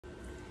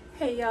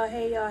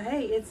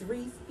Hey, it's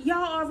Reese.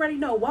 Y'all already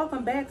know.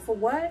 Welcome back for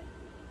what?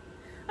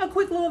 A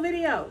quick little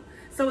video.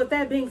 So with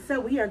that being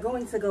said, we are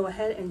going to go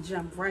ahead and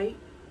jump right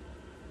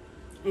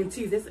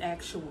into this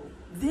actual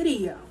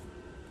video.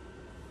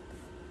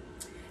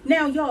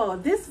 Now, y'all,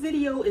 this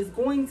video is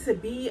going to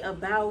be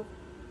about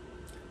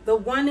the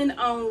one and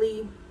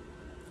only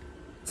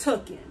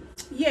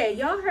Tooken'S. Yeah,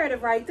 y'all heard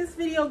it right. This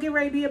video get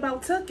ready to be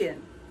about Tooken'S.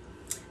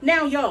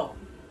 Now, y'all,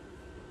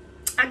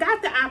 I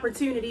got the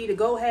opportunity to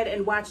go ahead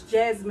and watch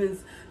Jasmine's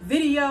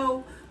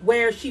video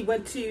where she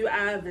went to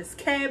this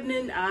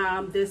cabin,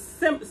 this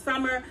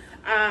summer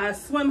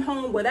swim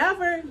home,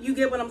 whatever you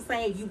get what I'm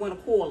saying, you want to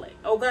call it,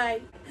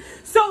 okay?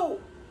 So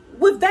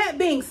with that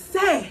being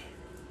said,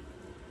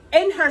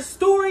 in her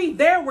story,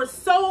 there were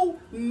so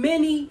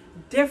many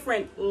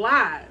different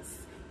lies.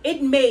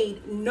 It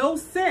made no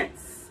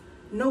sense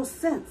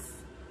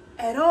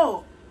at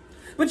all.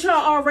 But y'all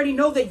already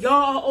know that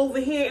y'all are over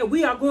here and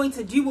we are going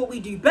to do what we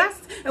do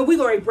best, and we're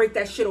going to break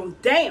that shit on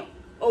down,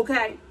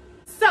 okay?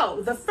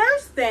 So the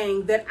first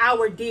thing that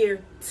our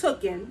dear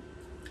Tooken'S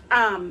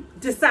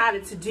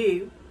decided to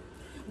do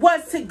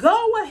was to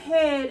go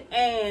ahead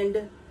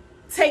and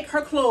take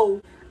her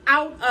clothes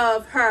out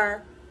of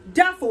her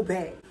duffel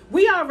bag.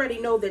 We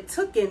already know that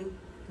Tooken'S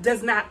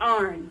does not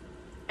iron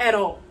at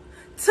all.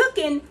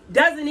 Tooken'S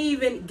doesn't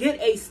even get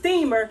a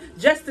steamer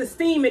just to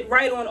steam it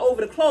right on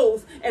over the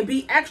clothes and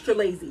be extra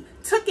lazy.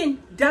 Tooken'S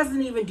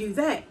doesn't even do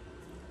that.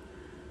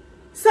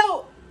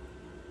 So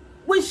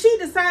when she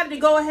decided to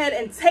go ahead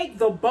and take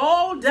the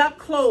balled up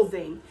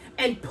clothing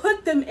and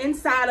put them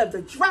inside of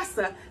the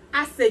dresser,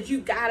 I said, you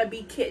gotta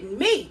be kidding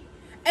me.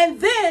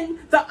 And then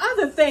the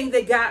other thing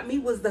that got me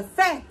was the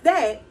fact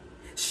that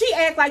she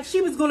acted like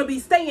she was going to be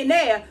staying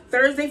there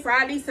Thursday,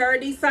 Friday,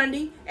 Saturday,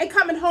 Sunday, and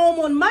coming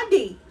home on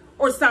Monday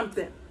or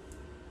something.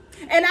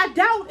 And I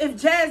doubt if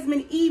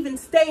Jasmine even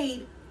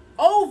stayed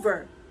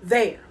over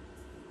there.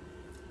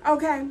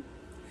 Okay.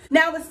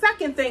 Now, the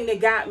second thing that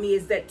got me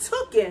is that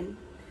Tooken'S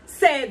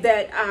said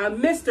that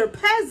Mr.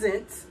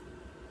 Peasant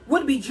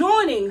would be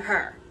joining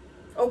her.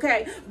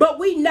 Okay. But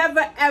we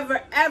never,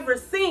 ever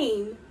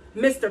seen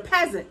Mr.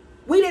 Peasant.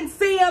 We didn't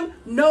see him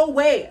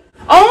nowhere.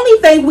 Only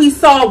thing we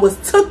saw was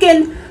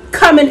Tooken'S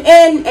coming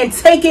in and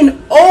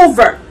taking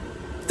over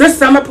the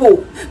summer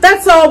pool.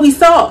 That's all we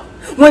saw.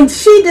 When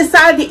she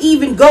decided to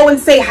even go and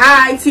say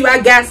hi to, I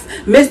guess,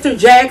 Mr.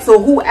 Jax or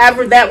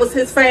whoever that was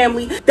his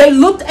family, they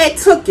looked at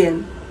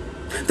Tooken'S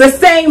the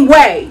same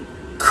way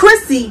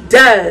Chrissy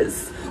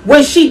does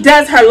when she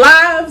does her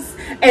lives,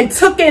 and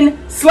Tooken'S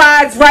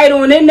slides right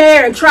on in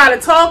there and try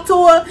to talk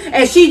to her,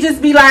 and she just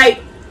be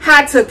like,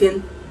 hi,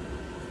 Tooken'S.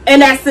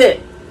 And that's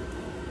it.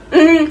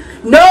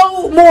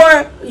 No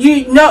more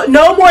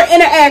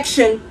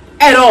interaction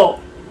at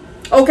all.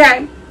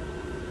 Okay?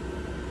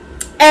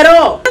 At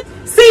all.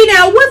 See,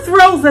 now what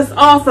throws us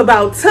off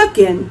about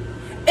Tooken'S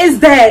is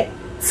that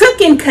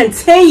Tooken'S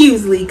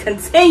continuously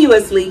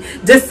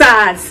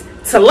decides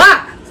to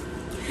lie.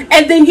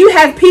 And then you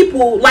have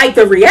people like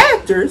the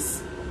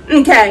reactors,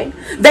 okay,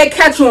 that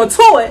catch on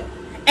to it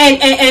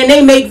and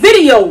they make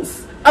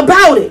videos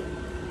about it.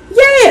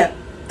 Yeah.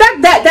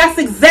 That's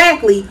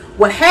exactly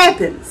what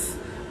happens.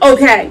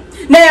 Okay.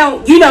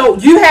 Now,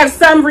 you have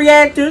some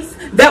reactors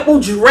that will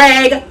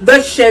drag the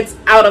shits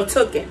out of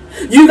Tooken'S.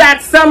 You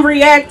got some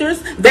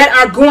reactors that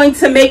are going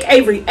to make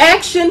a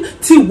reaction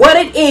to what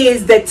it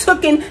is that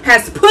Tooken'S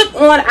has put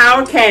on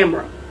our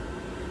camera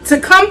to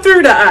come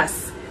through to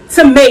us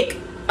to make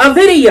a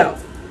video.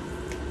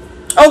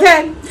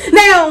 Okay.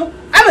 Now,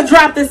 I'm going to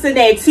drop this in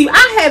there too.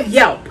 I have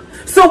Yelp.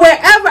 So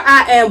wherever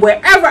I am,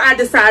 wherever I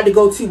decide to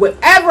go to,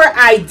 whatever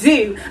I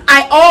do,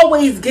 I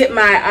always get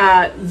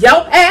my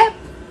Yelp app.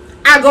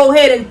 I go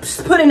ahead and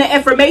put in the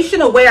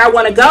information of where I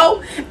want to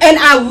go, and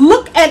I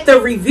look at the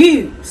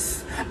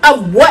reviews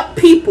of what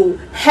people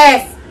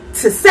have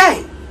to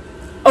say.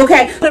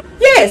 Okay,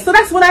 yeah, so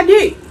that's what I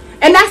do.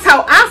 And that's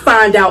how I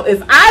find out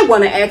if I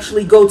want to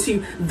actually go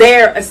to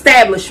their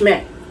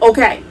establishment.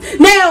 Okay,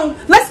 now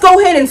let's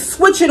go ahead and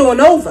switch it on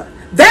over.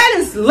 That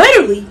is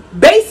literally,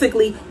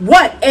 basically,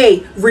 what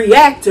a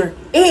reactor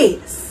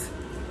is.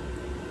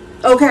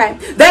 Okay?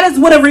 That is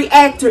what a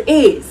reactor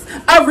is.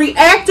 A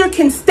reactor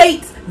can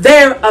state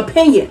their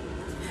opinion.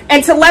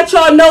 And to let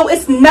y'all know,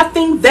 it's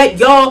nothing that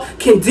y'all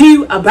can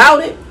do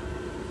about it,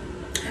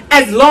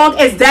 as long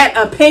as that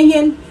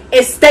opinion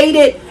is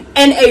stated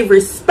in a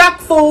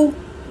respectful,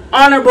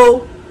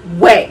 honorable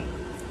way.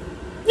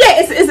 Yeah,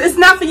 it's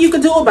nothing you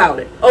can do about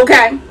it,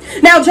 okay?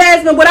 Now,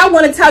 Jasmine, what I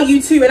want to tell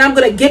you too, and I'm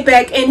going to get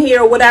back in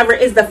here or whatever,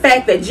 is the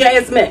fact that,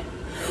 Jasmine,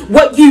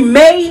 what you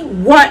may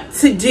want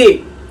to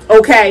do,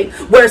 okay,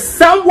 where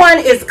someone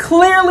is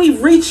clearly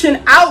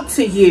reaching out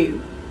to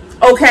you,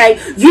 okay,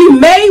 you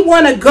may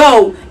want to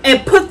go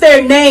and put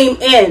their name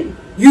in,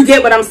 you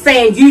get what I'm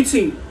saying,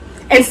 YouTube,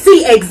 and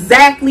see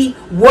exactly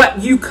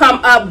what you come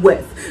up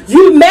with.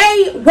 You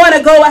may want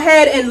to go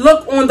ahead and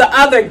look on the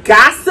other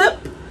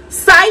gossip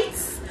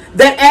sites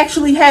that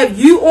actually have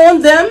you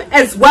on them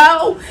as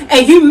well.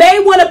 And you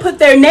may want to put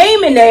their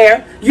name in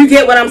there, you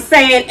get what I'm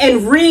saying,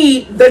 and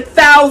read the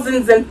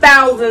thousands and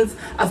thousands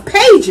of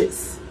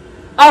pages.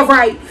 All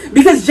right,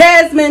 because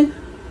Jasmine,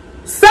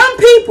 some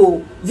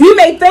people, you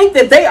may think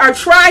that they are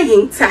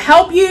trying to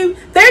help you.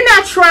 They're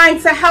not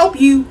trying to help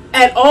you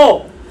at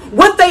all.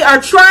 What they are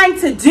trying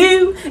to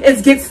do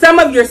is get some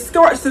of your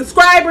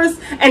subscribers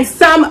and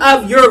some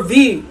of your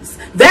views.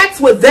 That's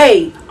what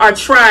they are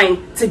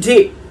trying to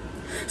do.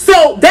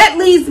 So that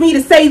leads me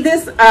to say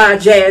this,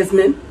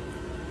 Jasmine.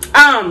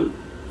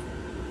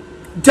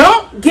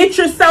 Don't get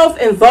yourself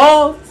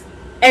involved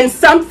in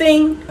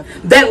something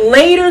that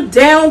later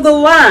down the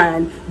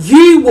line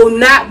you will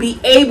not be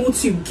able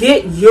to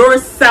get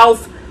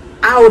yourself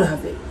out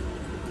of it.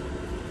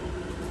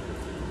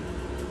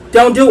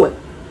 Don't do it.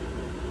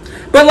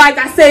 But like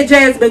I said,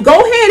 Jasmine, go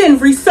ahead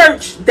and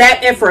research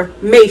that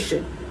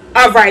information.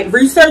 All right,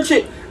 research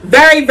it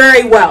very,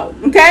 very well.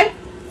 Okay?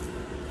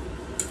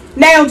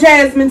 Now,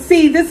 Jasmine,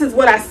 see, this is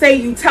what I say.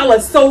 You tell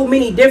us so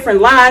many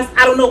different lies.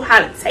 I don't know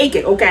how to take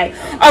it, okay?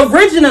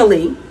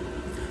 Originally,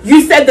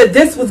 you said that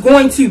this was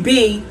going to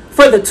be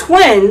for the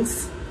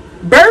twins'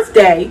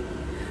 birthday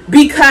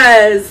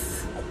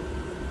because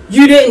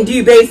you didn't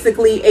do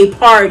basically a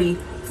party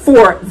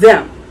for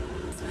them.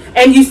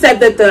 And you said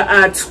that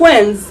the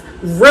twins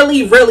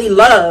really, really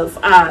love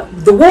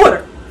the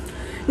water.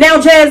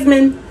 Now,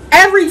 Jasmine,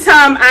 every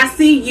time I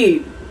see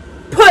you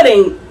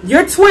putting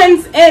your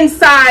twins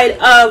inside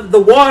of the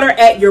water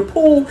at your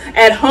pool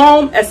at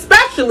home,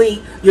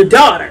 especially your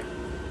daughter,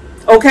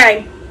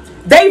 okay,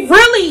 they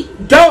really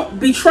don't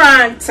be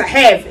trying to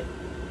have it.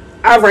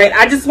 All right,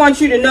 I just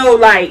want you to know,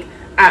 like,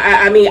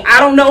 I mean, I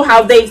don't know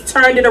how they've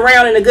turned it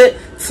around in a good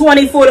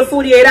 24 to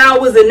 48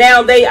 hours, and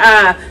now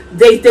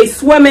they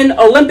swim in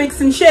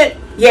Olympics and shit.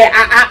 Yeah,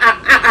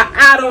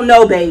 I don't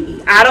know,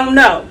 baby. I don't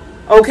know.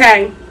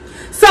 Okay.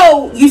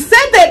 So you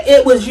said that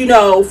it was, you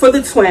know, for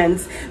the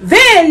twins.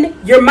 Then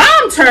your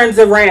mom turns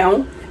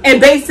around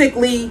and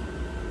basically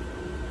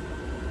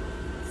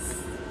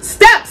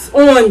steps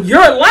on your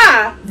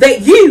lie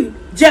that you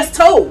just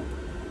told.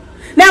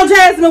 Now,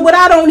 Jasmine, what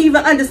I don't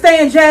even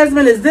understand,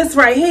 Jasmine, is this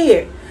right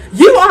here.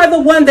 You are the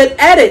one that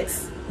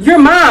edits your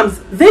mom's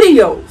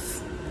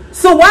videos.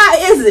 So why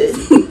is it?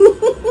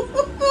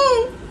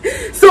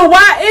 So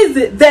why is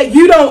it that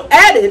you don't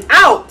edit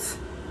out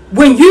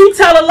when you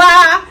tell a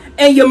lie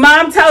and your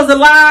mom tells a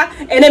lie,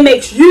 and it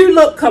makes you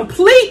look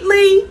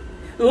completely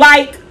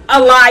like a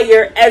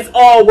liar as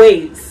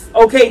always?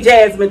 Okay,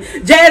 Jasmine.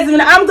 Jasmine,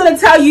 I'm going to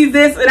tell you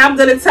this, and I'm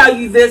going to tell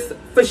you this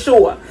for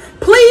sure.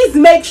 Please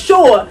make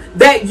sure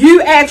that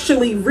you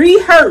actually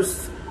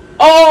rehearse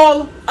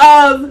all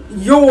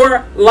of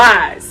your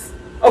lies.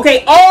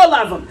 Okay, all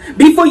of them,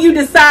 before you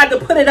decide to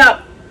put it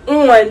up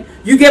on,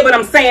 you get what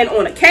I'm saying,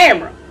 on a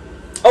camera.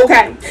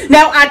 Okay,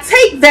 now I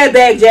take that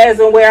back,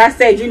 Jasmine, where I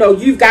said, you know,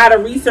 you've got to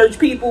research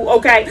people,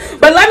 okay?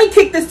 But let me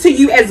kick this to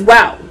you as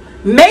well.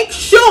 Make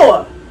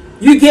sure,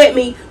 you get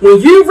me, when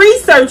you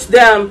research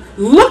them,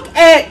 look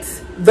at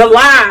the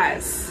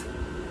lies,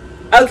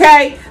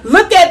 okay?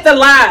 Look at the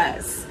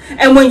lies.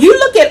 And when you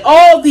look at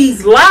all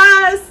these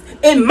lies,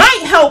 it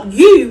might help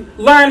you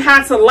learn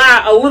how to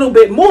lie a little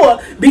bit more,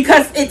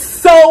 because it's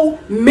so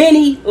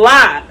many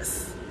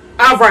lies.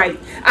 All right.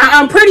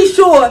 I'm pretty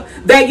sure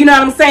that, you know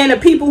what I'm saying, the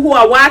people who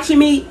are watching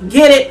me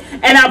get it.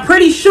 And I'm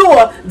pretty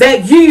sure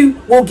that you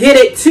will get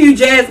it too,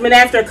 Jasmine,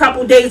 after a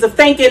couple days of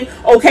thinking,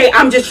 okay,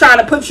 I'm just trying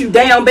to put you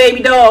down,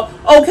 baby doll.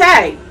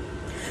 Okay.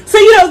 So,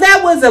 you know,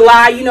 that was a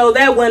lie. You know,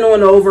 that went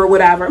on over,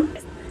 whatever.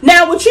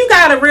 Now, what you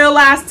got to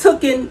realize,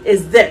 Tooken,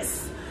 is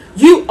this.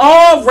 You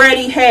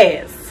already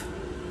have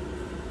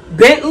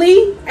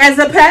Bentley as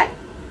a pet.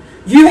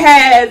 You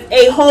have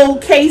a whole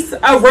case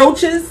of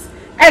roaches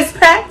as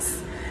pets.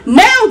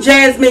 Now,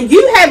 Jasmine,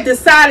 you have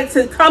decided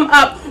to come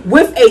up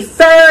with a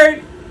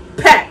third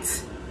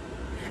pet.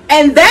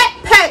 And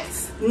that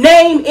pet's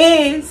name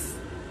is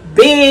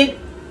Bed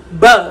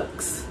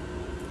Bugs.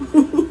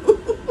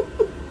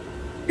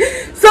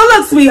 So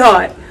look,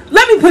 sweetheart,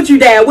 let me put you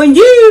down. When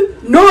you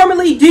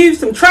normally do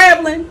some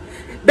traveling,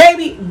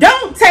 baby,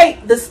 don't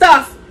take the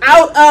stuff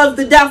out of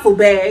the duffel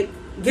bag.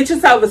 Get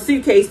yourself a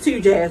suitcase too,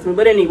 Jasmine.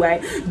 But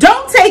anyway,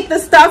 don't take the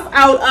stuff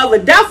out of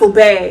a duffel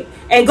bag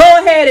and go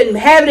ahead and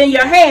have it in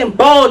your hand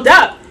balled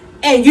up.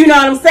 And you know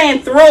what I'm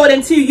saying? Throw it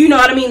into, you know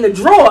what I mean, the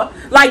drawer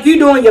like you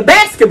doing your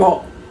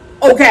basketball.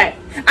 Okay.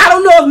 I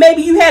don't know if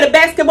maybe you had a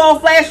basketball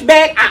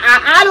flashback.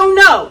 I don't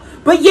know.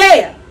 But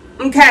yeah.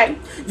 Okay.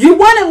 You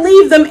want to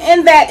leave them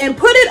in that and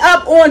put it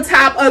up on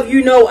top of,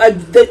 you know,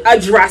 a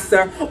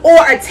dresser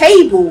or a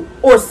table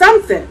or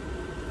something.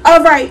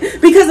 All right,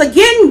 because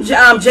again,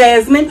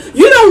 Jasmine,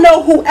 you don't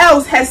know who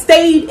else has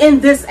stayed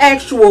in this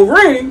actual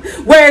room,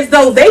 whereas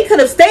though they could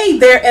have stayed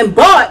there and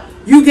bought,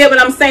 you get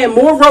what I'm saying,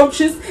 more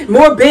roaches,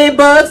 more bed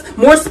bugs,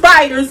 more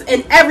spiders,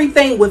 and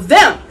everything with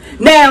them.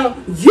 Now,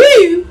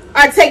 you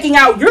are taking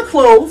out your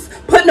clothes,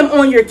 putting them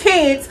on your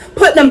kids,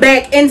 putting them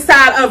back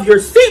inside of your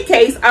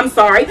suitcase,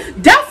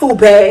 duffel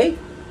bag,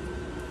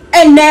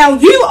 and now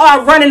you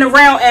are running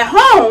around at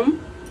home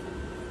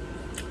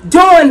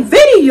doing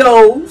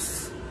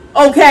videos,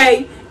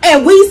 okay,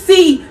 and we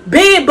see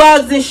bed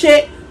bugs and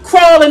shit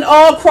crawling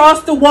all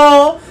across the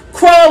wall,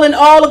 crawling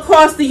all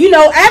across the,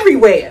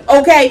 everywhere,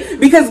 okay?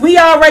 Because we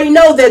already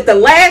know that the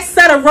last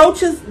set of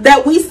roaches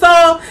that we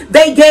saw,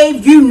 they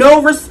gave you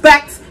no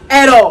respect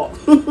at all.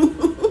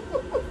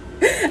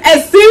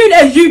 As soon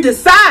as you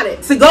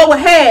decided to go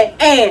ahead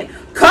and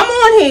come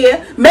on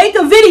here, make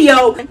a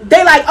video,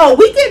 they like, oh,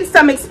 we getting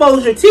some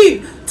exposure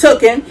too,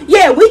 Tooken.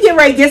 Yeah, we get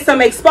ready to get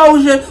some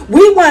exposure.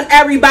 We want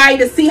everybody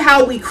to see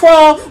how we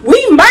crawl.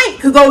 We might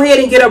could go ahead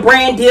and get a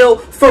brand deal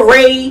for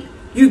Raid.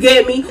 You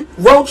get me?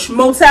 Roach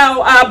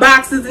Motel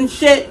boxes and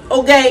shit,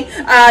 okay?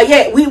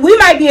 Yeah, we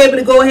might be able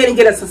to go ahead and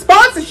get us a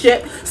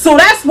sponsorship. So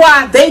that's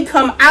why they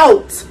come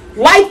out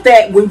like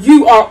that when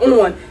you are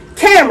on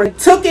camera.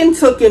 Tooken.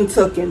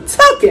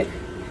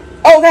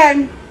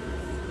 Okay?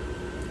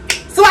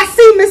 So I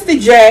see Mr.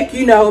 Jack,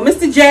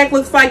 Mr. Jack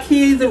looks like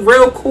he's a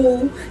real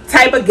cool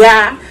type of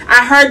guy.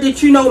 I heard that,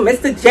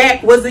 Mr.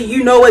 Jack was a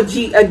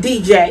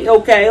DJ.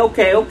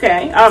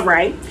 Okay. All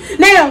right.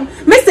 Now,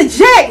 Mr.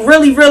 Jack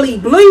really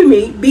blew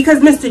me because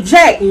Mr.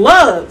 Jack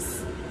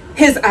loves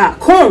his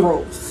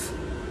cornrows.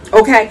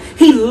 Okay?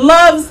 He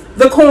loves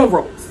the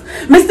cornrows.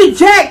 Mr.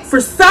 Jack, for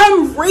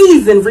some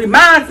reason,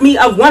 reminds me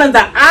of one of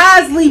the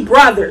Isley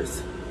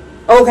brothers.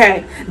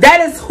 Okay? That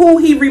is who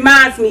he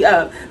reminds me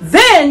of.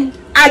 Then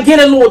I get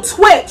a little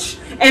twitch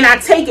and I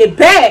take it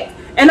back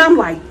and I'm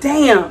like,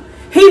 damn,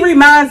 he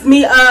reminds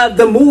me of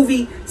the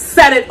movie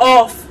Set It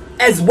Off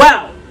as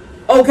well.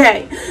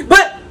 Okay.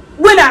 But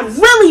when I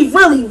really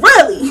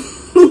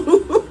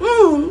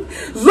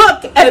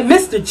look at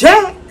Mr.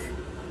 Jack,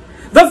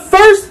 the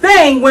first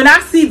thing when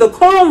I see the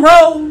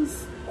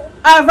cornrows,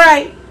 all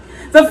right,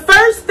 the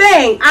first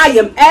thing I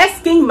am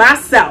asking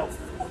myself,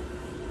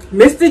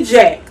 Mr.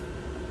 Jack,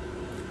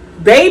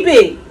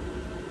 baby,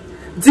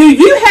 do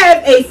you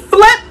have a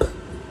flip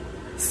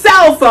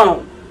cell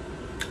phone?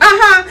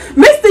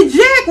 Mr.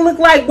 Jack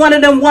looked like one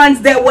of them ones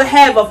that would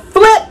have a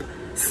flip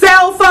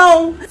cell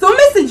phone. So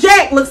Mr.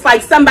 Jack looks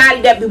like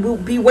somebody that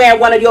would be wearing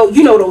one of your,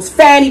 those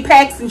fanny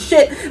packs and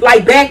shit,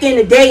 like back in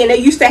the day, and they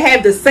used to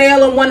have the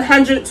Salem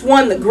 100s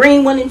one, the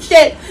green one and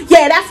shit.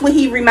 Yeah, that's what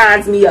he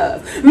reminds me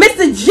of.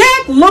 Mr.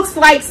 Jack looks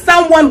like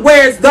someone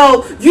wears,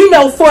 though,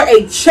 for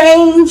a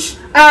change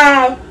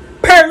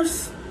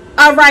purse.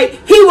 All right,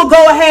 he will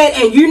go ahead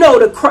and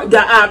the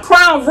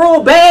Crown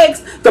Royal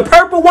bags, the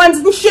purple ones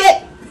and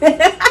shit.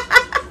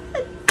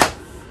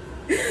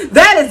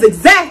 That is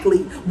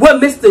exactly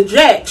what Mr.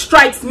 Jack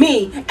strikes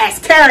me as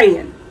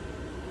carrying.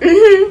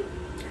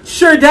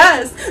 Sure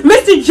does.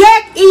 Mr.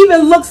 Jack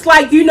even looks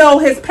like,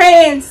 his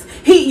pants,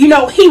 he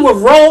would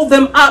roll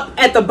them up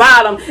at the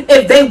bottom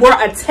if they were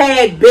a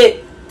tad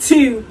bit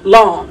too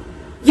long.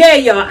 Yeah,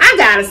 y'all, I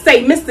gotta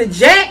say, Mr.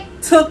 Jack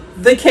took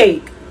the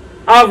cake.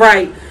 All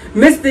right.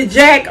 Mr.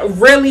 Jack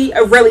really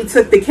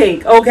took the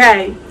cake,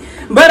 okay?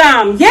 But,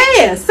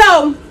 yeah,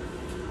 so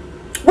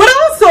what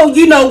also,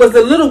 was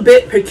a little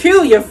bit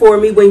peculiar for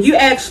me when you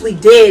actually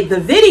did the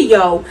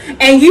video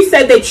and you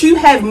said that you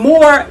have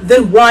more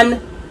than one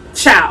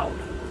child,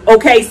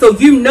 okay? So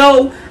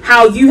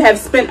how you have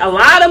spent a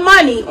lot of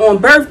money on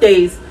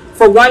birthdays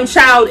for one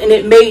child and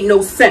it made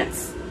no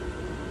sense,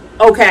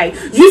 okay?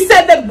 You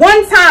said that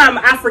one time,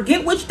 I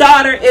forget which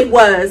daughter it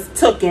was,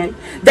 Tooken,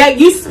 that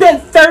you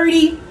spent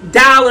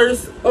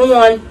 $30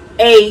 on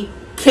a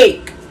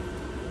cake.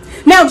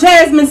 Now,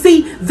 Jasmine,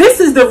 see,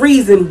 this is the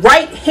reason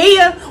right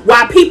here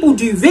why people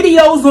do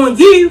videos on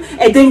you,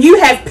 and then you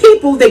have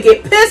people that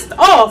get pissed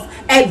off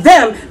at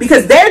them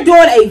because they're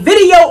doing a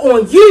video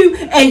on you,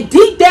 and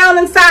deep down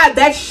inside,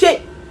 that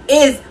shit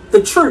is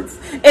the truth.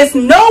 It's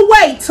no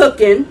way,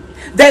 Tooken,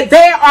 that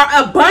there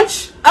are a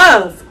bunch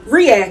of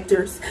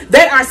reactors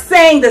that are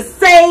saying the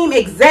same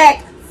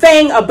exact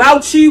thing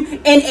about you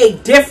in a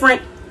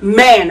different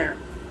manner.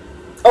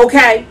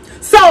 Okay?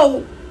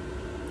 So,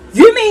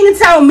 you mean to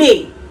tell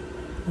me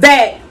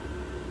that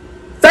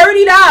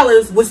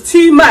 $30 was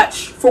too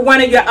much for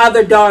one of your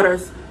other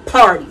daughter's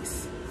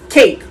parties?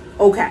 Cake.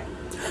 Okay.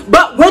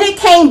 But when it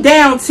came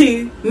down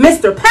to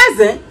Mr.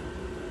 Peasant,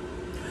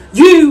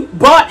 you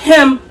bought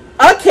him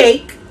a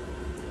cake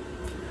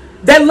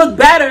that looked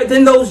better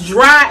than those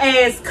dry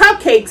ass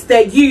cupcakes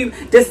that you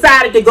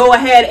decided to go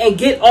ahead and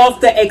get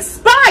off the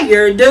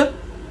expired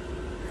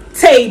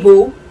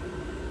table,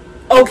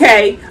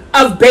 okay,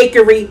 of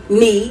bakery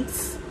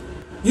needs.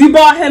 You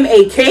bought him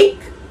a cake.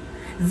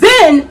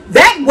 Then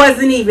that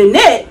wasn't even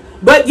it,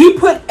 but you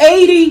put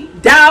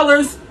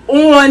 $80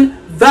 on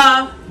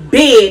the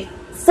bid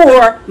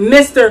for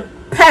Mr.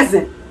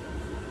 Peasant.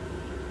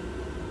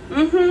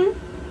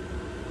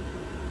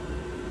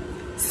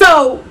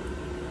 So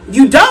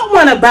you don't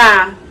want to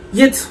buy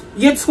your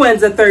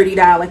twins a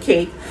 $30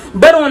 cake,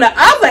 but on the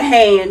other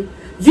hand,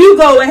 you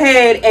go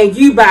ahead and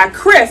you buy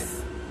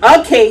Chris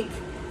a cake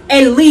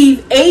and leave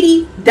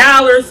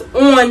 $80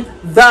 on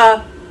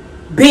the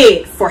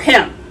bid for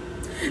him.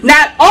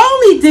 Not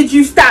only did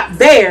you stop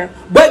there,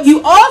 but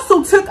you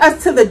also took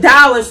us to the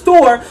dollar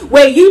store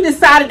where you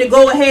decided to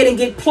go ahead and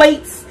get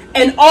plates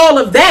and all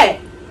of that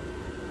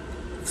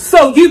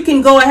so you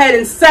can go ahead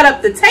and set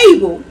up the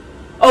table,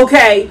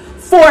 okay,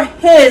 for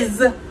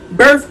his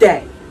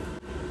birthday.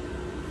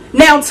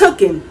 Now,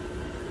 Tooken,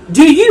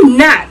 do you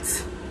not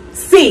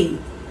see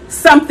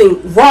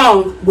something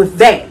wrong with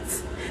that?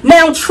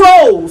 Now,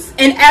 trolls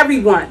and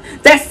everyone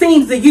that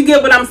seems that, you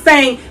get what I'm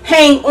saying,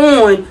 hang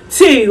on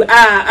to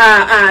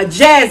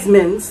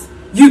Jasmine's,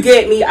 you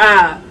get me,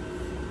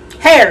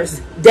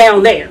 hairs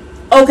down there,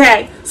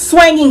 okay,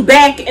 swinging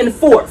back and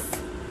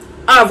forth.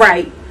 All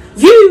right,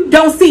 you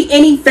don't see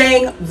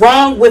anything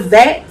wrong with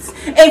that.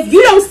 If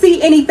you don't see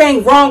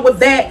anything wrong with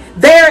that,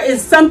 there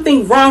is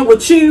something wrong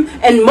with you.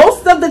 And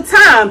most of the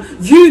time,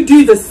 you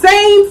do the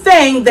same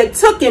thing that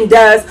Tooken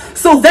does.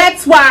 So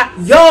that's why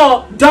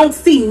y'all don't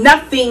see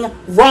nothing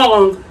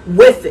wrong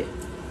with it.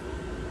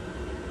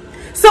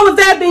 So with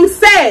that being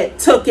said,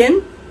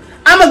 Tooken,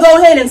 I'm going to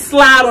go ahead and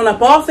slide on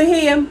up off of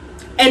here.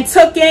 And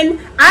Tooken,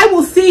 I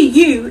will see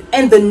you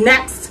in the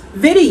next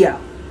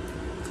video.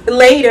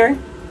 Later.